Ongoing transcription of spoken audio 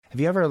Have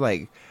you ever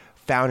like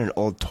found an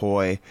old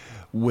toy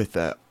with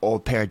an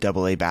old pair of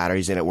AA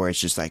batteries in it where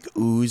it's just like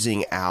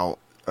oozing out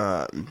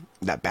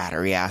that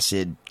battery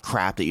acid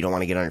crap that you don't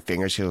want to get on your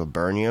fingers because it'll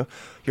burn you?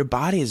 Your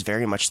body is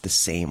very much the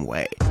same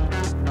way.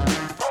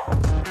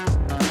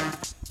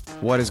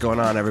 What is going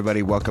on,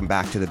 everybody? Welcome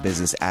back to the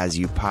Business As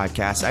You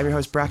podcast. I'm your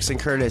host, Braxton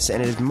Curtis,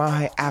 and it is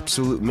my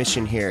absolute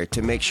mission here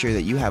to make sure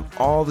that you have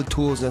all the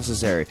tools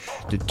necessary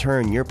to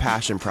turn your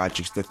passion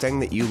projects, the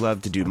thing that you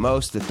love to do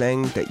most, the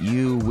thing that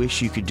you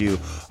wish you could do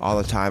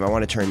all the time. I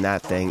want to turn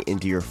that thing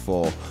into your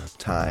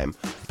full-time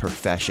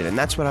profession, and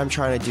that's what I'm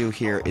trying to do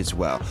here as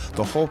well.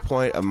 The whole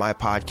point of my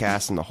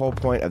podcast and the whole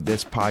point of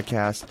this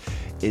podcast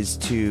is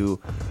to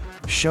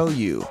show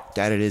you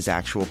that it is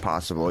actually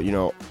possible. You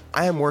know,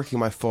 I am working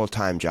my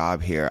full-time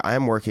job here. I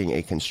am working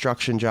a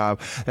construction job.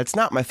 That's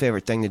not my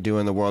favorite thing to do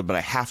in the world, but I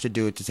have to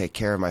do it to take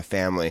care of my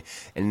family.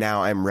 And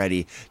now I'm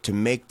ready to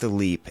make the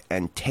leap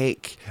and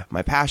take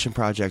my passion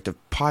project of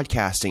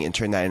podcasting and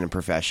turn that into a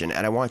profession.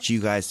 And I want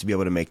you guys to be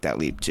able to make that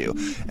leap too.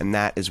 And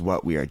that is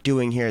what we are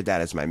doing here.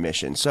 That is my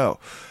mission. So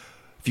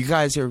if you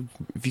guys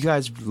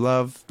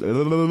love,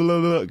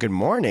 good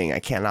morning. I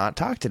cannot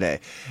talk today.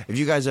 If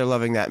you guys are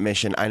loving that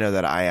mission, I know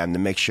that I am. To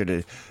make sure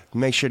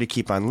to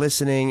keep on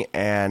listening,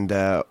 and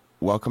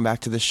welcome back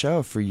to the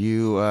show for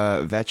you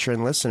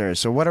veteran listeners.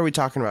 So what are we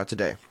talking about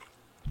today?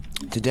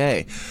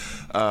 Today,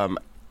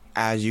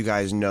 as you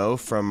guys know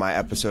from my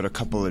episode a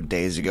couple of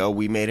days ago,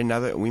 we made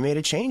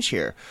a change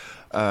here.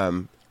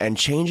 And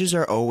changes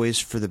are always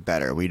for the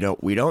better. We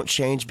don't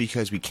change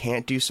because we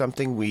can't do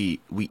something.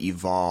 We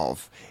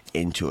evolve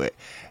into it.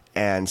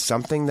 And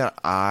something that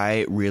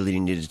I really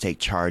needed to take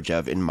charge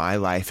of in my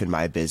life and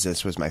my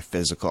business was my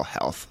physical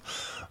health.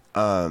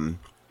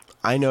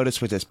 I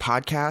noticed with this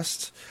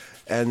podcast,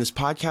 and this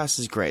podcast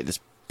is great. This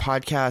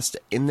podcast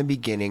in the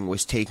beginning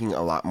was taking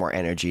a lot more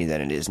energy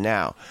than it is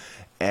now.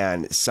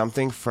 And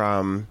something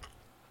from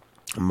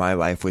my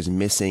life was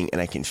missing, and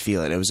I can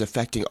feel it. It was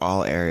affecting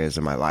all areas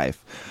of my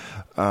life.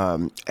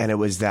 And it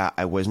was that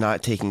I was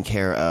not taking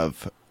care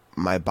of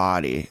my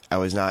body. I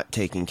was not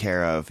taking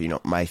care of,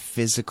 my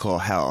physical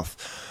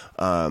health.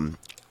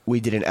 We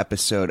did an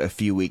episode a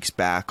few weeks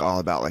back all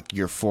about like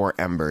your 4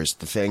 embers,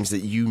 the things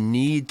that you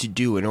need to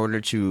do in order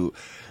to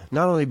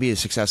not only be a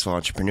successful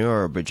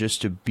entrepreneur, but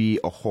just to be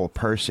a whole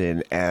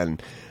person.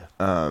 And,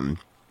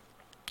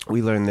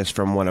 we learned this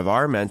from one of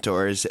our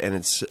mentors, and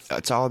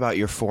it's all about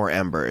your 4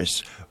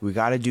 embers. We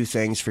got to do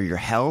things for your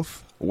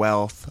health,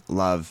 wealth,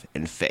 love,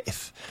 and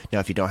faith. Now,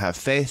 if you don't have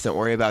faith, don't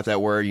worry about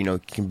that word.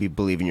 You can be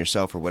believing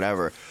yourself or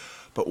whatever.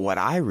 But what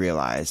I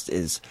realized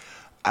is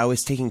I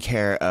was taking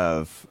care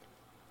of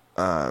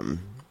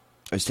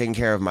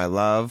my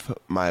love,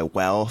 my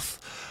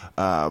wealth,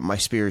 my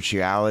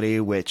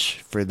spirituality,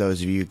 which for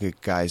those of you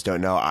guys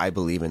don't know, I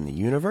believe in the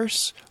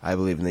universe. I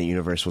believe in the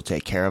universe will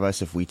take care of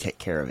us if we take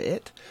care of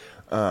it.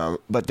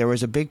 But there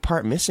was a big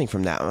part missing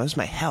from that. And that was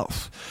my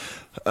health.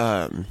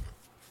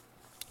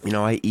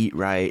 I eat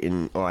right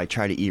and I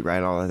try to eat right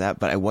and all of that,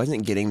 but I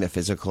wasn't getting the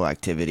physical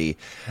activity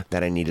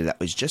that I needed. That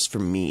was just for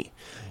me.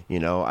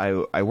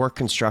 I work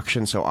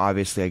construction, so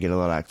obviously I get a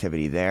little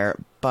activity there,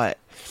 but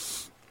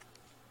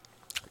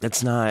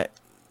that's not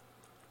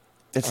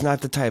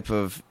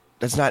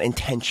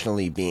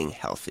intentionally being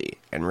healthy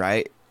and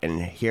right.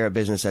 And here at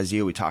Business As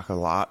You, we talk a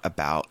lot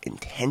about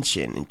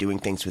intention and doing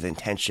things with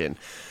intention.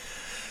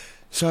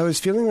 So I was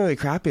feeling really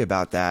crappy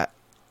about that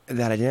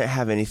I didn't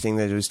have anything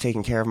that was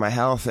taking care of my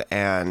health.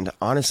 And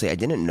honestly, I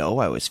didn't know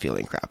I was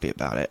feeling crappy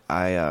about it.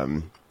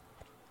 I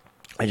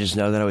just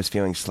know that I was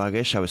feeling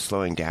sluggish. I was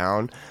slowing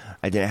down.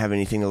 I didn't have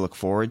anything to look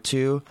forward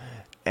to.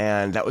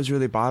 And that was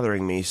really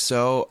bothering me.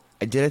 So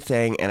I did a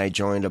thing and I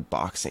joined a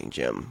boxing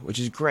gym, which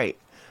is great.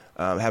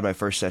 I had my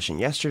first session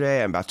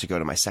yesterday. I'm about to go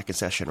to my second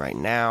session right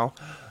now.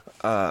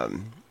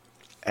 And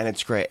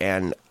it's great.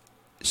 And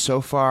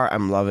so far,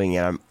 I'm loving it.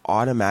 I'm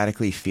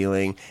automatically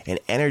feeling an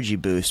energy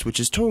boost,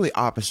 which is totally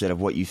opposite of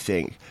what you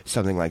think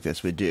something like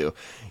this would do.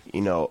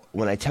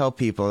 When I tell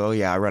people, oh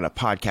yeah, I run a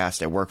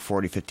podcast, I work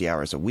 40, 50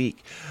 hours a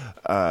week.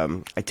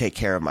 I take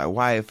care of my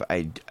wife.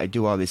 I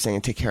do all these things. I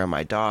take care of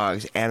my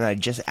dogs. And I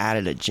just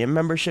added a gym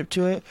membership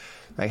to it.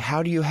 Like,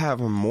 how do you have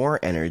more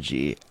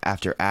energy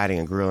after adding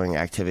a grueling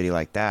activity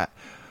like that?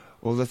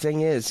 Well, the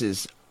thing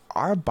is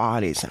our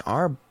bodies and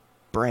our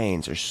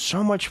brains are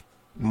so much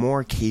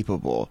more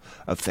capable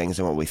of things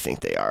than what we think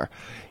they are.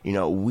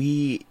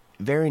 We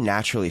very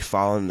naturally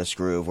fall in this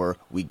groove where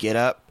we get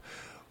up,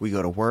 we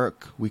go to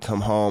work, we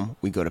come home,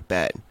 we go to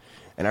bed.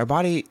 And our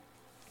body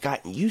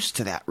gotten used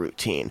to that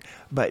routine.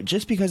 But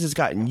just because it's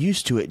gotten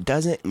used to it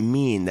doesn't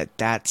mean that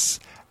that's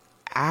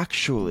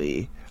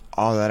actually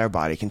all that our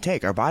body can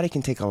take. Our body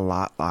can take a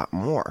lot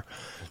more.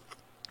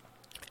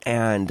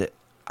 And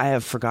I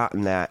have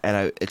forgotten that,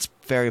 and it's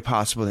very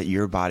possible that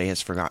your body has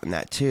forgotten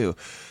that too.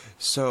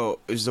 So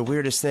it was the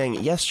weirdest thing.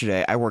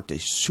 Yesterday, I worked a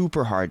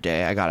super hard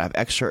day. I got up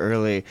extra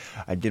early.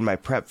 I did my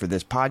prep for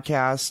this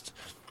podcast.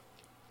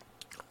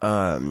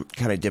 Kind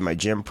of did my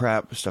gym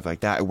prep, stuff like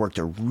that. I worked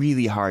a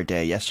really hard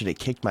day. Yesterday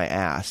kicked my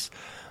ass.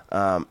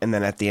 And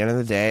then at the end of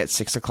the day, at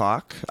 6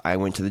 o'clock, I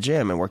went to the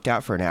gym and worked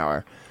out for an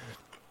hour.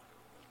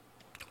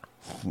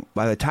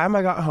 By the time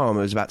I got home,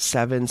 it was about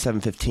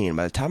 7:15.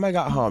 By the time I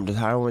got home, to the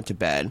time I went to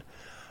bed,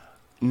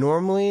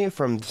 normally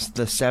from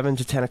the 7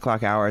 to 10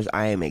 o'clock hours,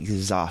 I am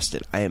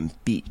exhausted. I am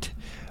beat.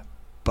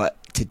 But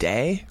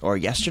today or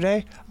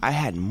yesterday, I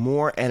had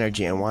more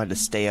energy and wanted to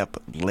stay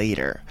up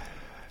later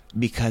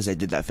because I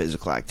did that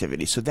physical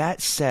activity. So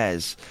that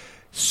says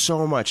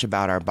so much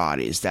about our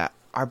bodies, that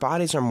our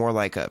bodies are more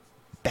like a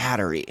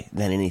battery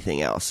than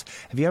anything else.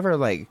 Have you ever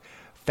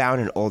found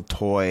an old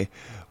toy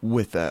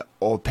with an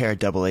old pair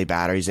of AA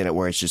batteries in it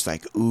where it's just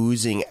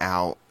oozing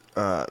out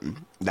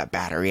that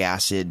battery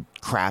acid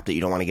crap that you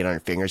don't want to get on your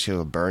fingers because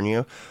it'll burn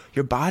you?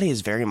 Your body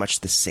is very much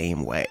the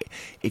same way.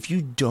 If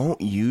you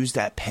don't use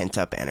that pent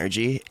up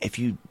energy, if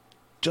you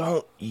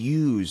don't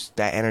use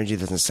that energy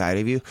that's inside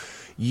of you,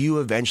 you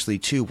eventually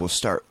too will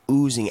start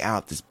oozing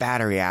out this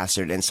battery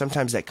acid. And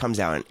sometimes that comes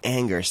out in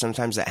anger.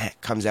 Sometimes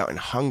that comes out in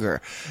hunger.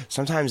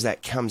 Sometimes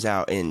that comes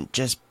out in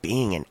just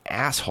being an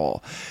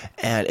asshole.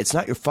 And it's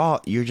not your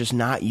fault. You're just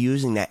not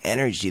using that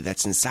energy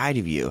that's inside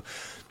of you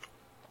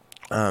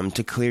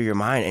to clear your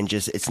mind, and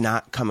just it's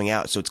not coming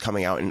out. So it's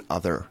coming out in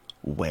other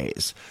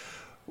ways.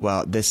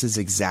 Well, this is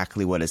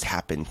exactly what has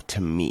happened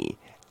to me.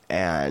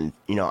 And,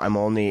 I'm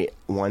only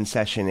one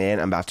session in.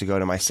 I'm about to go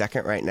to my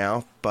second right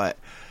now, but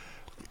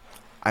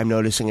I'm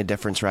noticing a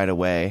difference right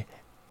away.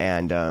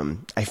 And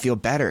I feel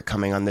better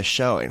coming on this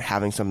show and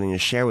having something to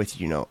share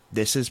with you.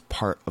 This is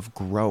part of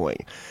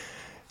growing.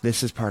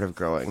 This is part of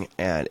growing.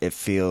 And it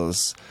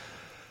feels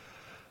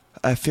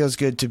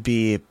good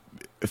to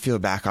feel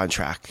back on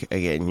track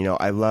again.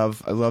 I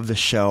love the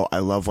show. I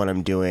love what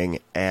I'm doing.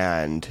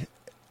 And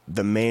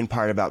the main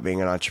part about being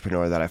an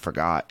entrepreneur that I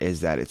forgot is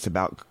that it's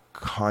about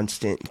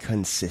constant,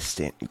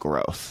 consistent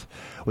growth,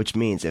 which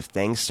means if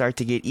things start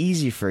to get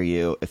easy for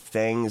you, if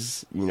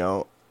things,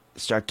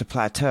 start to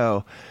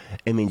plateau,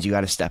 it means you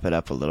got to step it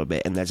up a little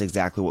bit. And that's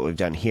exactly what we've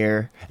done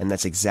here. And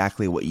that's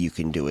exactly what you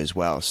can do as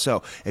well.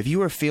 So if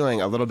you are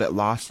feeling a little bit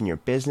lost in your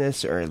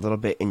business or a little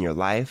bit in your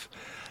life,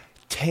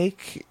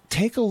 take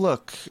a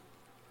look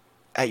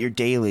at your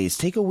dailies.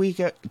 Take a look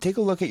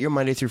at your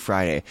Monday through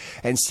Friday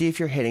and see if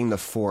you're hitting the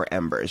 4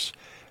 embers.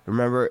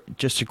 Remember,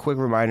 just a quick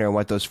reminder on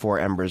what those 4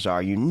 embers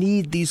are. You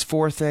need these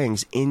 4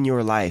 things in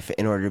your life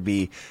in order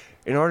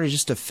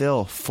just to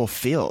feel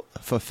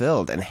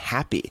fulfilled and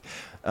happy.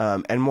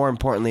 And more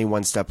importantly,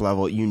 one step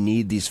level, you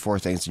need these 4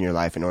 things in your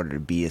life in order to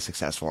be a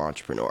successful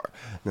entrepreneur.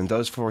 And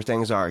those 4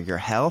 things are your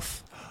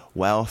health,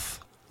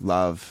 wealth,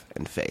 love,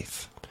 and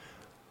faith.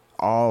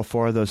 All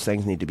 4 of those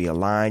things need to be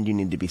aligned. You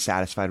need to be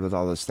satisfied with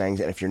all those things.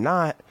 And if you're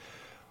not,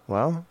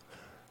 well,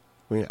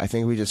 I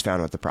think we just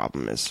found what the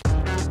problem is.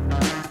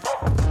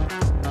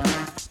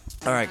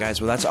 All right, guys.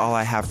 Well, that's all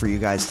I have for you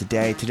guys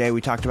today. Today, we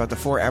talked about the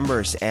 4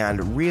 embers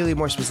and really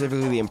more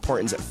specifically the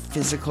importance of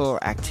physical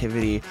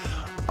activity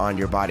on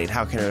your body and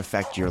how can it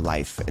affect your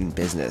life and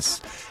business.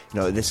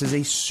 This is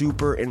a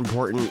super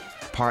important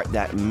part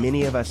that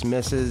many of us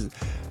misses.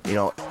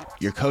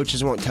 Your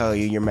coaches won't tell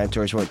you, your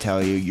mentors won't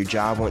tell you, your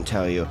job won't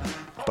tell you,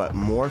 but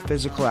more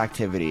physical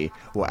activity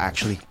will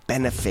actually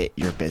benefit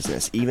your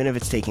business, even if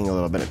it's taking a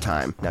little bit of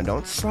time. Now,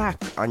 don't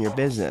slack on your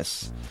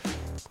business.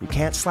 You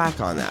can't slack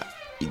on that.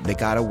 They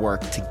got to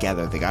work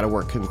together. They got to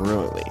work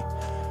congruently.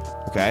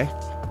 Okay?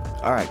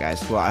 All right,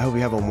 guys. Well, I hope you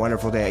have a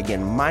wonderful day.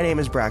 Again, my name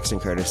is Braxton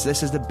Curtis.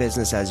 This is the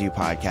Business As You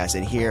podcast,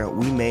 and here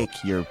we make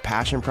your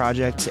passion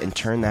projects and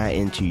turn that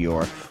into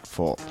your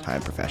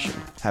full-time profession.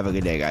 Have a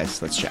good day,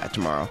 guys. Let's chat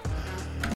tomorrow.